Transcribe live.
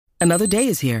Another day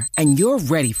is here, and you're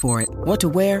ready for it. What to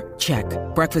wear? Check.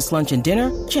 Breakfast, lunch, and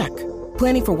dinner? Check.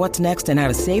 Planning for what's next and how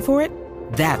to save for it?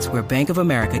 That's where Bank of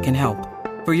America can help.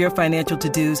 For your financial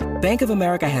to-dos, Bank of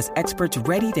America has experts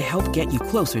ready to help get you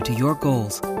closer to your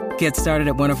goals. Get started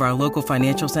at one of our local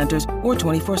financial centers or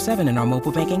 24/7 in our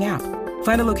mobile banking app.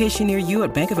 Find a location near you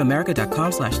at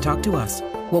bankofamerica.com/talktous.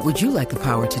 What would you like the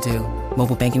power to do?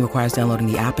 Mobile banking requires downloading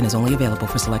the app and is only available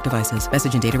for select devices.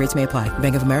 Message and data rates may apply.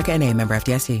 Bank of America N.A., member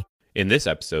FDIC. In this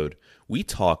episode, we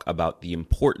talk about the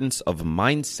importance of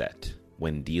mindset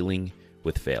when dealing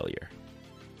with failure.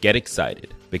 Get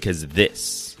excited because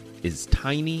this is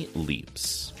Tiny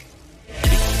Leaps.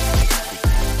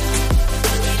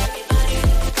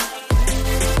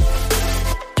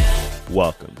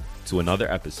 Welcome to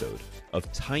another episode of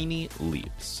Tiny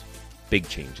Leaps, Big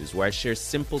Changes, where I share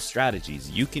simple strategies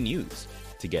you can use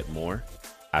to get more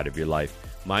out of your life.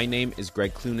 My name is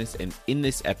Greg Clunas, and in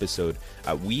this episode,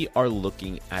 we are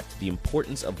looking at the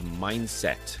importance of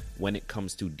mindset when it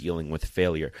comes to dealing with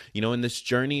failure. You know, in this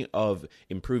journey of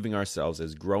improving ourselves,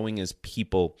 as growing as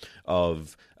people,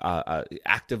 of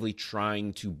actively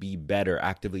trying to be better,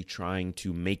 actively trying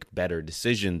to make better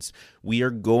decisions, we are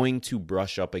going to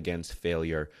brush up against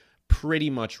failure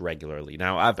pretty much regularly.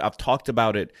 Now, I've talked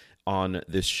about it on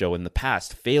this show in the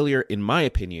past. Failure, in my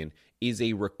opinion, is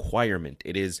a requirement.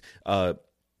 It is a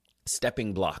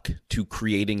stepping block to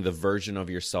creating the version of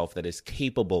yourself that is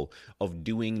capable of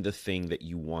doing the thing that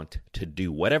you want to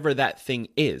do. Whatever that thing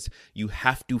is, you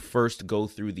have to first go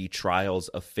through the trials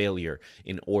of failure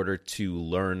in order to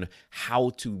learn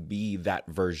how to be that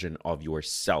version of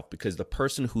yourself. Because the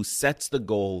person who sets the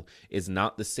goal is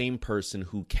not the same person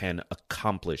who can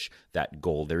accomplish that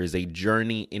goal. There is a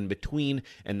journey in between,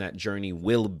 and that journey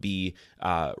will be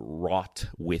wrought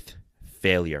with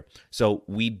failure. So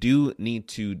we do need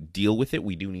to deal with it.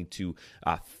 We do need to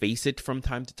face it from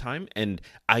time to time. And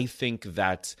I think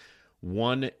that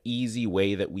one easy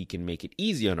way that we can make it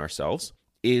easy on ourselves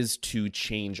is to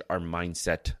change our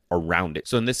mindset around it.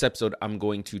 So in this episode, I'm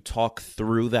going to talk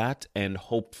through that and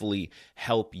hopefully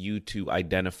help you to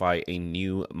identify a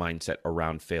new mindset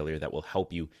around failure that will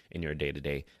help you in your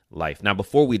day-to-day life. Now,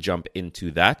 before we jump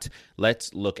into that,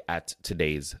 let's look at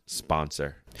today's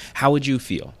sponsor. How would you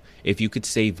feel if you could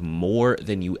save more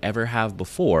than you ever have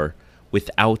before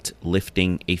without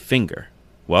lifting a finger?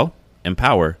 Well,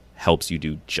 Empower helps you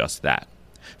do just that.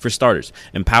 For starters,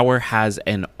 Empower has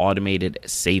an automated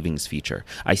savings feature.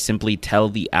 I simply tell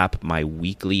the app my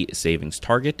weekly savings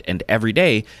target, and every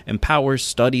day, Empower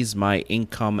studies my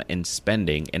income and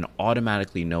spending and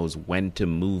automatically knows when to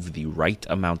move the right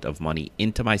amount of money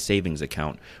into my savings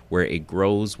account, where it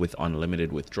grows with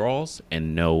unlimited withdrawals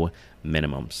and no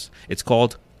minimums. It's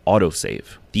called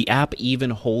Autosave. The app even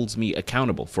holds me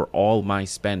accountable for all my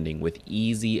spending with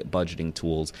easy budgeting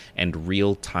tools and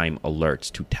real-time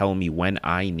alerts to tell me when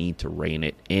I need to rein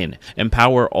it in.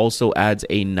 Empower also adds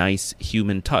a nice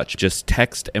human touch. Just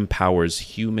text Empower's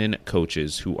human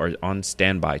coaches who are on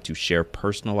standby to share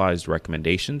personalized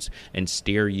recommendations and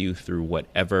steer you through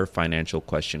whatever financial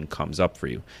question comes up for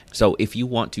you. So if you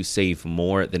want to save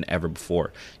more than ever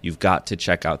before, you've got to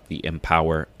check out the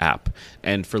Empower app.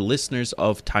 And for listeners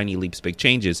of Tiny Leaps, Big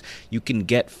Changes, you can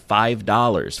get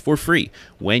 $5 for free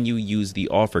when you use the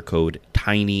offer code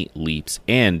TINYLEAPS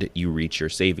and you reach your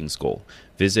savings goal.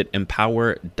 Visit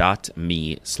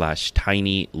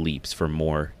empower.me/tinyleaps for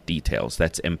more details.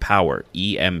 That's empower,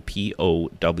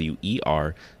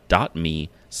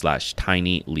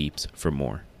 empower.me/tinyleaps for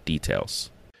more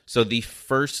details. So the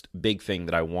first big thing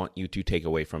that I want you to take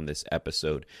away from this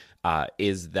episode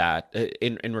is that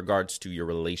in regards to your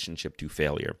relationship to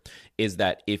failure, is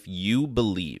that if you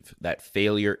believe that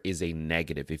failure is a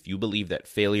negative, if you believe that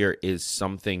failure is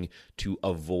something to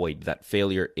avoid, that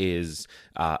failure is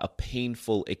a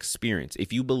painful experience,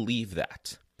 if you believe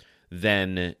that,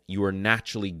 then you are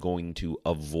naturally going to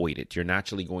avoid it. You're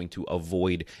naturally going to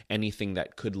avoid anything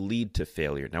that could lead to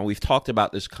failure. Now, we've talked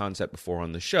about this concept before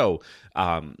on the show.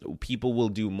 People will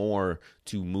do more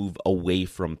to move away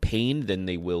from pain than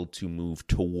they will to move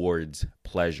towards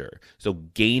pleasure. So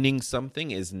gaining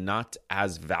something is not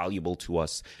as valuable to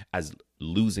us as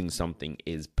losing something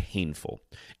is painful.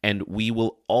 And we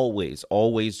will always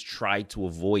try to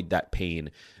avoid that pain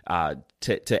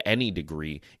to any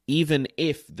degree, even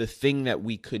if the thing that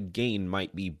we could gain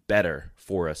might be better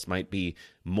for us, might be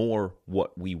more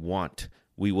what we want.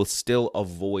 We will still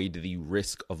avoid the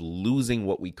risk of losing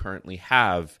what we currently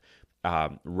have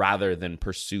rather than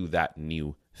pursue that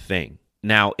new thing.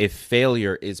 Now, if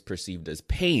failure is perceived as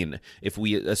pain, if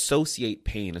we associate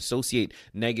pain, associate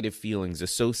negative feelings,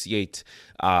 associate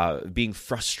being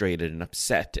frustrated and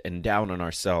upset and down on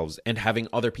ourselves and having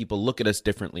other people look at us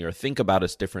differently or think about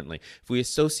us differently, if we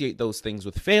associate those things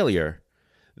with failure,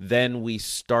 then we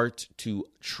start to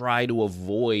try to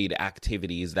avoid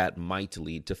activities that might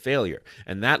lead to failure.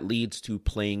 And that leads to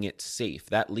playing it safe.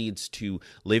 That leads to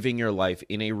living your life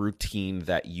in a routine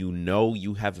that you know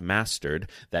you have mastered,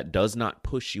 that does not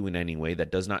push you in any way,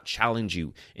 that does not challenge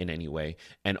you in any way.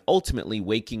 And ultimately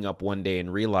waking up one day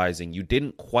and realizing you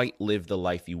didn't quite live the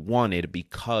life you wanted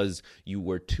because you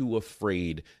were too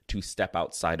afraid to step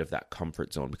outside of that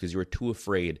comfort zone, because you were too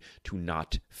afraid to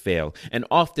not fail. And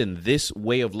often this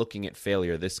way of looking at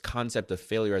failure, this concept of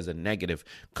failure as a negative,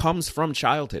 comes from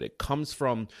childhood. It comes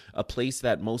from a place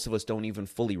that most of us don't even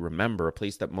fully remember, a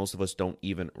place that most of us don't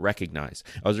even recognize.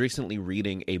 I was recently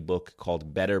reading a book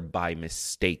called Better by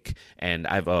Mistake, and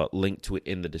I have a link to it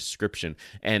in the description.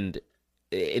 And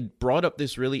it brought up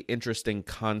this really interesting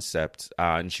concept,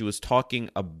 and she was talking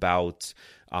about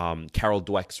Carol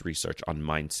Dweck's research on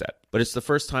mindset. But it's the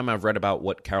first time I've read about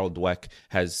what Carol Dweck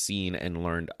has seen and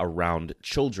learned around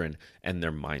children and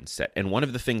their mindset. And one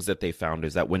of the things that they found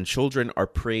is that when children are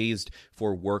praised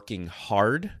for working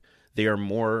hard, they are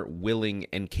more willing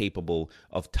and capable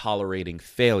of tolerating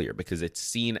failure because it's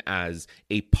seen as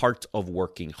a part of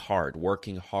working hard.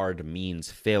 Working hard means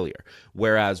failure.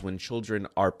 Whereas when children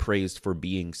are praised for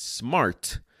being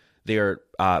smart, they're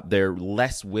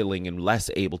less willing and less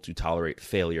able to tolerate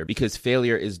failure because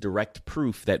failure is direct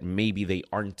proof that maybe they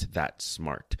aren't that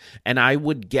smart. And I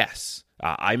would guess,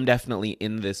 I'm definitely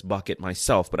in this bucket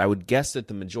myself, but I would guess that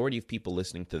the majority of people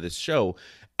listening to this show,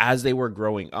 as they were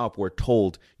growing up, were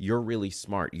told, you're really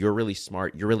smart, you're really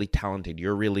smart, you're really talented,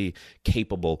 you're really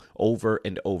capable over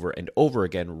and over and over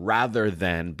again, rather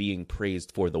than being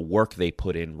praised for the work they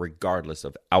put in regardless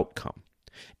of outcome.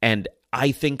 And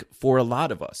I think for a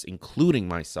lot of us, including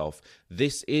myself,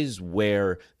 this is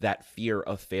where that fear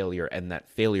of failure and that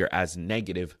failure as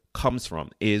negative comes from,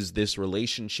 is this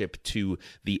relationship to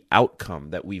the outcome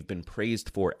that we've been praised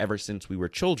for ever since we were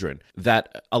children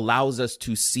that allows us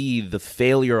to see the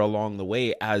failure along the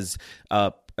way as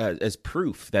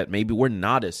proof that maybe we're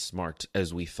not as smart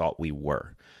as we thought we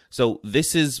were. So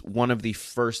this is one of the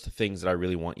first things that I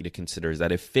really want you to consider, is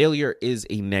that if failure is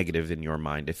a negative in your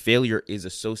mind, if failure is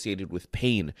associated with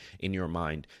pain in your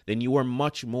mind, then you are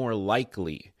much more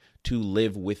likely to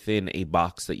live within a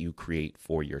box that you create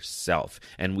for yourself.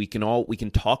 And we can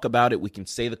talk about it, we can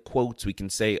say the quotes, we can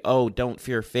say, oh, don't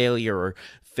fear failure, or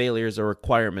failure is a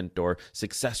requirement, or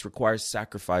success requires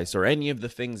sacrifice, or any of the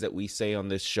things that we say on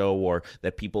this show or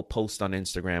that people post on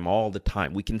Instagram all the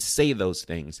time. We can say those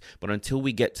things, but until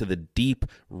we get to the deep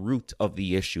root of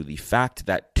the issue, the fact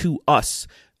that to us,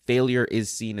 failure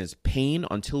is seen as pain,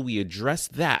 until we address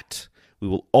that, we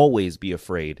will always be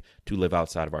afraid to live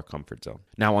outside of our comfort zone.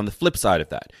 Now, on the flip side of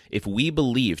that, if we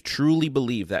truly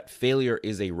believe that failure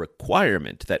is a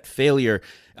requirement, that failure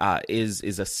is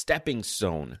a stepping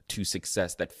stone to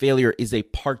success, that failure is a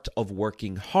part of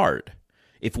working hard,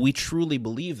 if we truly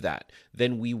believe that,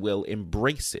 then we will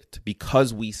embrace it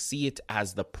because we see it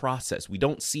as the process. We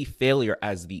don't see failure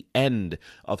as the end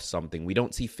of something. We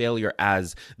don't see failure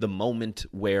as the moment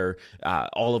where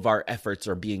all of our efforts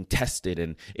are being tested,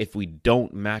 and if we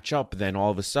don't match up, then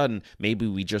all of a sudden, maybe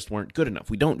we just weren't good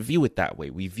enough. We don't view it that way.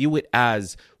 We view it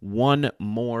as one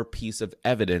more piece of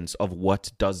evidence of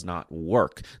what does not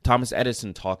work. Thomas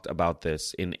Edison talked about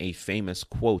this in a famous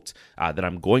quote that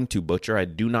I'm going to butcher. I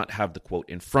do not have the quote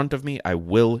in front of me. I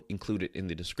will include it in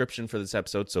the description for this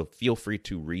episode, so feel free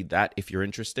to read that if you're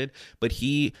interested. But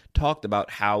he talked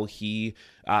about how he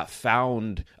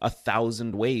found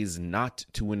 1,000 ways not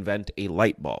to invent a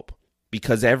light bulb,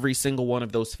 because every single one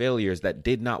of those failures that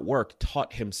did not work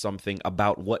taught him something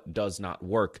about what does not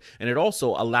work. And it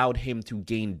also allowed him to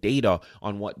gain data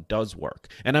on what does work.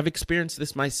 And I've experienced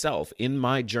this myself in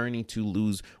my journey to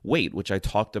lose weight, which I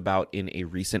talked about in a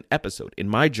recent episode. In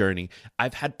my journey,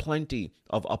 I've had plenty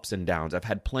of ups and downs. I've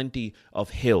had plenty of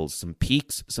hills, some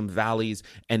peaks, some valleys,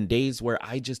 and days where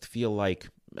I just feel like,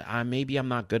 maybe I'm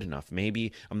not good enough.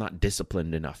 Maybe I'm not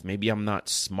disciplined enough. Maybe I'm not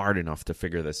smart enough to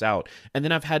figure this out. And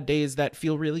then I've had days that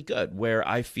feel really good, where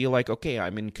I feel like, okay,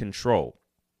 I'm in control.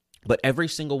 But every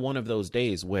single one of those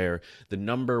days where the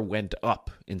number went up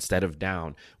instead of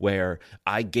down, where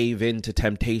I gave in to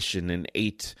temptation and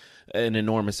ate an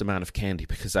enormous amount of candy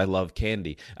because I love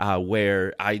candy,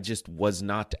 where I just was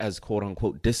not as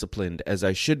quote-unquote disciplined as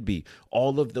I should be,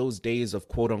 all of those days of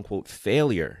quote-unquote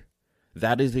failure,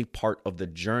 That is a part of the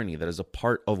journey. That is a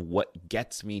part of what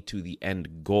gets me to the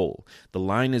end goal. The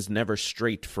line is never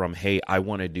straight from, hey, I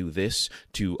want to do this,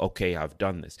 to, okay, I've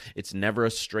done this. It's never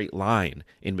a straight line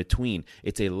in between.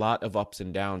 It's a lot of ups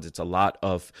and downs. It's a lot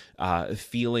of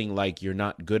feeling like you're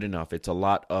not good enough. It's a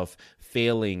lot of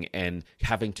failing and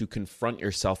having to confront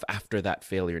yourself after that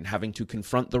failure, and having to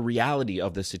confront the reality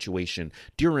of the situation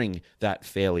during that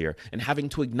failure, and having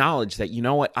to acknowledge that, you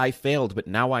know what, I failed, but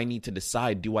now I need to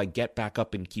decide, do I get back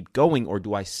up and keep going, or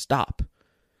do I stop?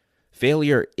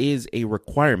 Failure is a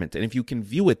requirement, and if you can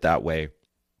view it that way,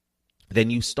 then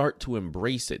you start to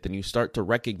embrace it. Then you start to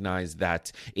recognize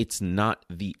that it's not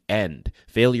the end.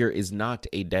 Failure is not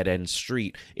a dead-end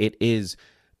street. It is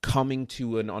coming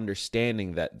to an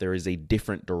understanding that there is a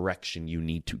different direction you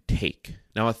need to take.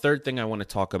 Now, a third thing I want to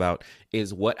talk about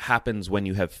is what happens when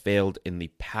you have failed in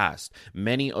the past.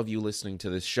 Many of you listening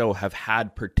to this show have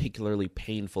had particularly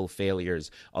painful failures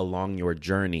along your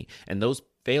journey, and those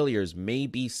failures may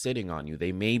be sitting on you.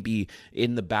 They may be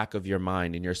in the back of your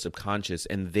mind, in your subconscious,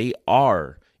 and they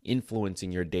are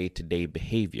influencing your day-to-day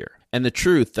behavior. And the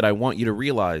truth that I want you to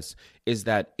realize is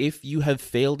that if you have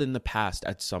failed in the past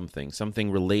at something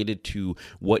related to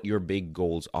what your big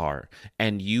goals are,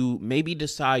 and you maybe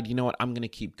decide, you know what, I'm going to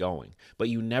keep going, but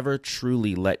you never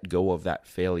truly let go of that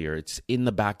failure. It's in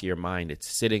the back of your mind. It's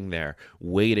sitting there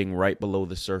waiting right below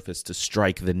the surface to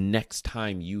strike the next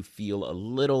time you feel a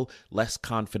little less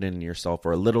confident in yourself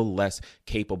or a little less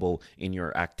capable in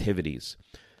your activities.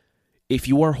 If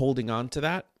you are holding on to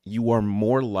that, you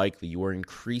are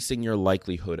increasing your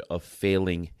likelihood of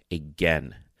failing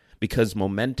again, because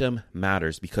momentum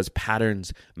matters, because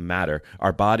patterns matter.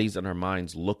 Our bodies and our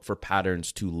minds look for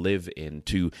patterns to live in,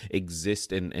 to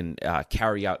exist and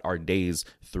carry out our days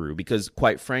through, because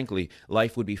quite frankly,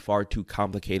 life would be far too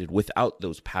complicated without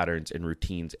those patterns and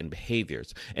routines and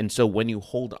behaviors. And so when you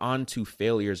hold on to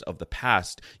failures of the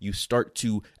past, you start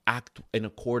to act in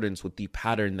accordance with the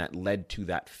pattern that led to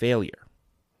that failure.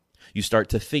 You start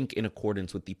to think in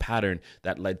accordance with the pattern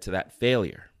that led to that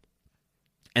failure.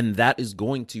 And that is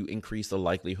going to increase the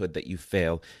likelihood that you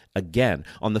fail again.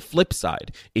 On the flip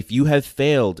side, if you have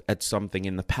failed at something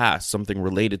in the past, something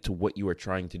related to what you are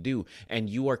trying to do, and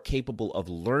you are capable of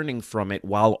learning from it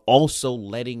while also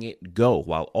letting it go,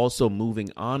 while also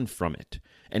moving on from it,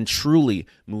 and truly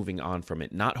moving on from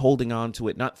it, not holding on to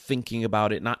it, not thinking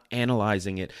about it, not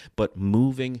analyzing it, but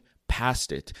moving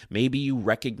past it. Maybe you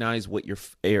recognize what your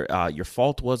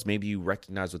fault was. Maybe you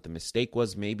recognize what the mistake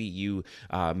was. Maybe you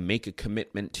make a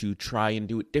commitment to try and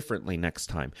do it differently next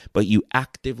time. But you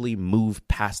actively move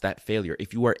past that failure.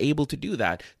 If you are able to do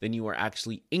that, then you are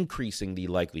actually increasing the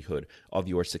likelihood of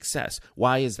your success.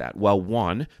 Why is that? Well,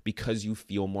 one, because you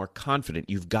feel more confident.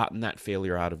 You've gotten that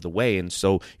failure out of the way, and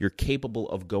so you're capable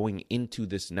of going into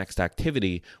this next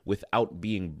activity without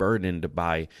being burdened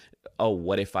by, oh,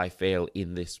 what if I fail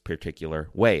in this particular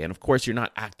way? And of course, you're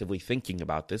not actively thinking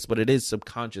about this, but it is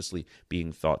subconsciously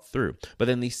being thought through. But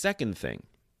then the second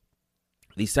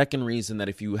reason that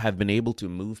if you have been able to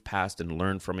move past and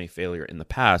learn from a failure in the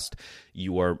past,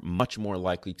 you are much more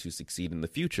likely to succeed in the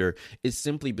future, is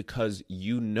simply because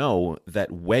you know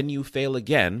that when you fail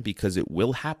again, because it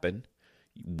will happen,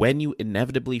 when you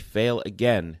inevitably fail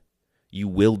again, you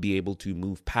will be able to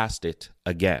move past it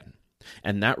again.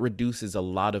 And that reduces a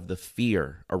lot of the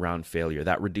fear around failure.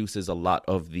 That reduces a lot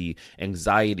of the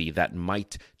anxiety that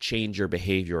might change your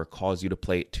behavior or cause you to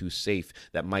play it too safe,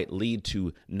 that might lead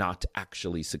to not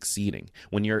actually succeeding.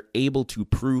 When you're able to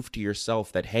prove to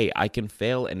yourself that, hey, I can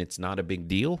fail and it's not a big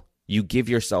deal, you give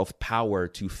yourself power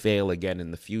to fail again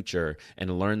in the future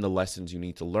and learn the lessons you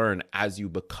need to learn as you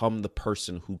become the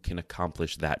person who can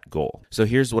accomplish that goal. So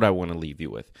here's what I want to leave you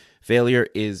with. Failure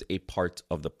is a part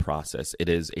of the process. It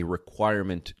is a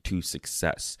requirement to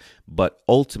success. But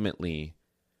ultimately,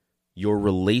 your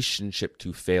relationship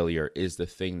to failure is the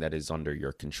thing that is under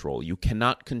your control. You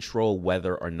cannot control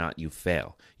whether or not you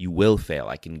fail. You will fail.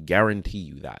 I can guarantee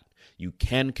you that. You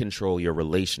can control your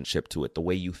relationship to it, the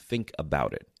way you think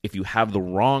about it. If you have the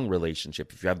wrong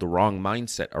relationship, if you have the wrong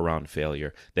mindset around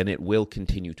failure, then it will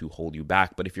continue to hold you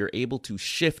back. But if you're able to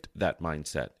shift that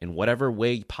mindset in whatever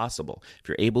way possible, if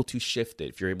you're able to shift it,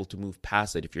 if you're able to move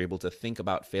past it, if you're able to think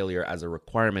about failure as a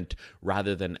requirement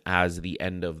rather than as the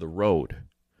end of the road,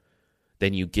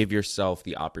 then you give yourself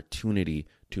the opportunity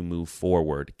to move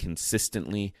forward,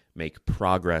 consistently make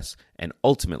progress, and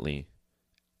ultimately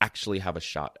actually have a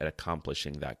shot at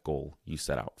accomplishing that goal you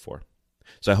set out for.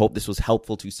 So I hope this was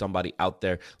helpful to somebody out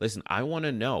there. Listen, I want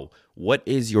to know, what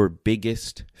is your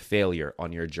biggest failure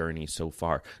on your journey so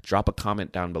far? Drop a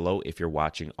comment down below if you're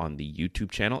watching on the YouTube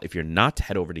channel. If you're not,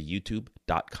 head over to youtube.com/Greg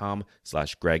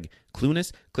youtube.com/Greg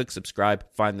Clunis. Click subscribe,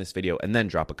 find this video, and then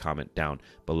drop a comment down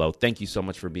below. Thank you so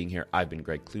much for being here. I've been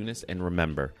Greg Clunis, and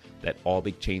remember that all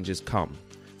big changes come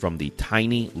from the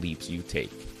tiny leaps you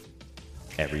take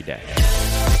every day.